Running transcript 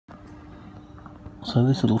So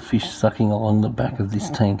this little fish sucking along the back of this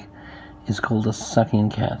tank is called a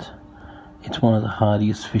sucking cat. It's one of the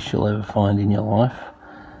hardiest fish you'll ever find in your life,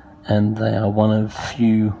 and they are one of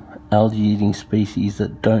few algae eating species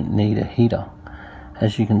that don't need a heater.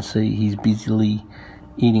 As you can see, he's busily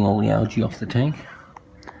eating all the algae off the tank.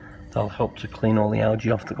 They'll help to clean all the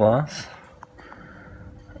algae off the glass,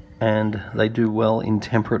 and they do well in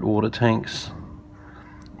temperate water tanks,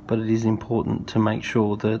 but it is important to make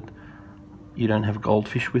sure that you don't have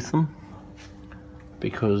goldfish with them,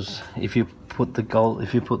 because if you put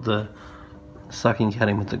the sucking cat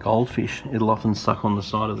in with the goldfish, it'll often suck on the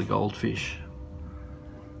side of the goldfish.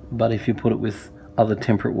 But if you put it with other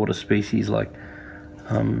temperate water species like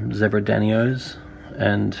zebra danios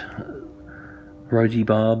and rosy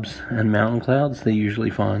barbs and mountain clouds, they're usually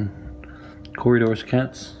fine. Corridorus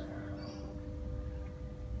cats.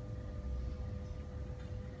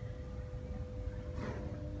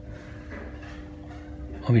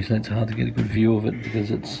 Obviously it's hard to get a good view of it because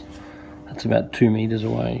that's about 2 meters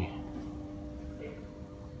away,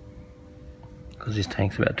 because this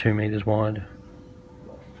tank's about 2 meters wide.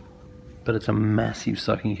 But it's a massive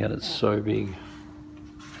sucking cat, it's so big.